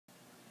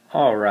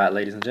Alright,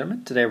 ladies and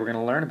gentlemen, today we're going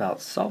to learn about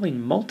solving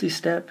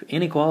multi-step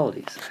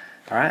inequalities.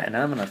 Alright, and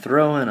I'm going to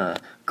throw in a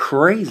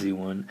crazy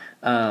one.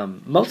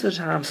 Most of the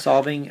time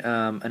solving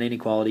an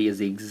inequality is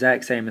the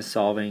exact same as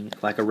solving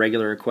like a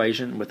regular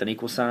equation with an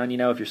equal sign. You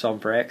know, if you're solving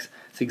for x,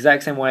 it's the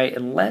exact same way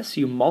unless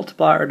you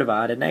multiply or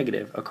divide a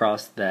negative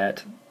across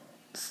that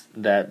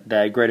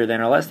greater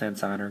than or less than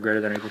sign, or greater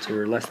than or equal to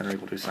or less than or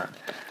equal to sign.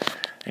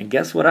 And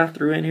guess what I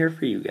threw in here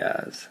for you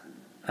guys?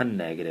 A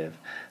negative.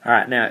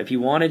 Alright, now if you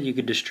wanted, you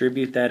could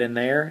distribute that in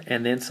there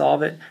and then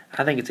solve it.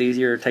 I think it's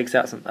easier, it takes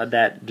out some of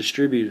that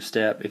distributive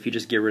step if you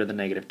just get rid of the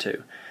negative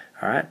 2.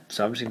 Alright,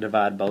 so I'm just going to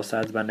divide both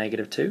sides by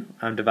negative 2.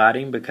 I'm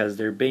dividing because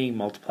they're being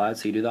multiplied,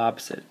 so you do the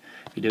opposite.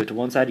 If you do it to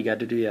one side, you got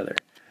to do the other.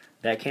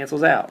 That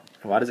cancels out.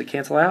 And why does it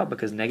cancel out?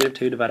 Because negative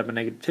 2 divided by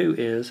negative 2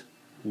 is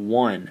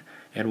 1.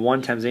 And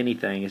 1 times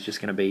anything is just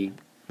going to be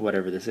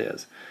whatever this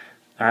is.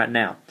 Alright,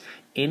 now,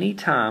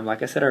 anytime,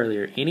 like I said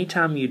earlier,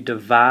 anytime you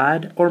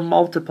divide or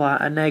multiply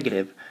a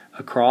negative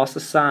across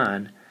a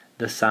sign,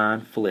 the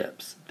sign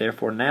flips.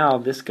 Therefore, now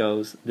this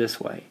goes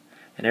this way.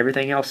 And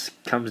everything else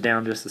comes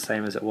down just the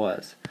same as it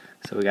was.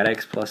 So we got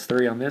x plus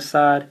 3 on this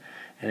side,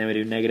 and then we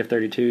do negative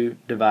 32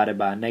 divided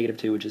by negative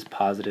 2, which is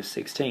positive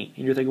 16.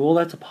 And you're thinking, well,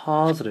 that's a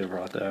positive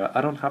right there.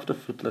 I don't have to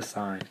flip the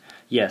sign.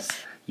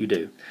 Yes, you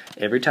do.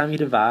 Every time you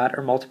divide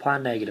or multiply a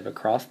negative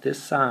across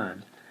this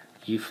sign,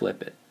 you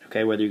flip it.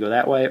 Okay, whether you go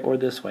that way or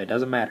this way, it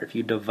doesn't matter. If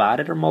you divide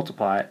it or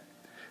multiply it,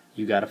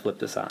 you got to flip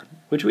the sign,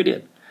 which we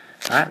did.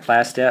 Alright,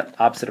 last step,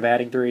 opposite of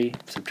adding 3,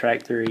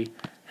 subtract 3,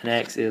 and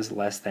x is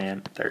less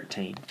than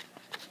 13.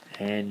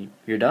 And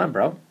you're done,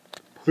 bro.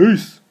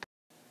 Peace!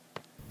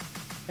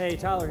 Hey,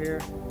 Tyler here.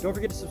 Don't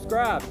forget to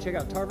subscribe. Check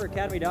out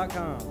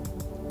tarveracademy.com.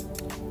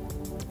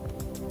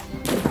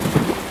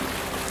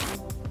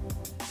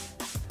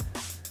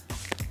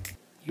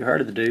 You heard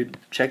of the dude.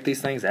 Check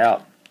these things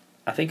out.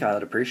 I think I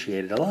would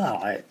appreciate it a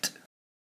lot.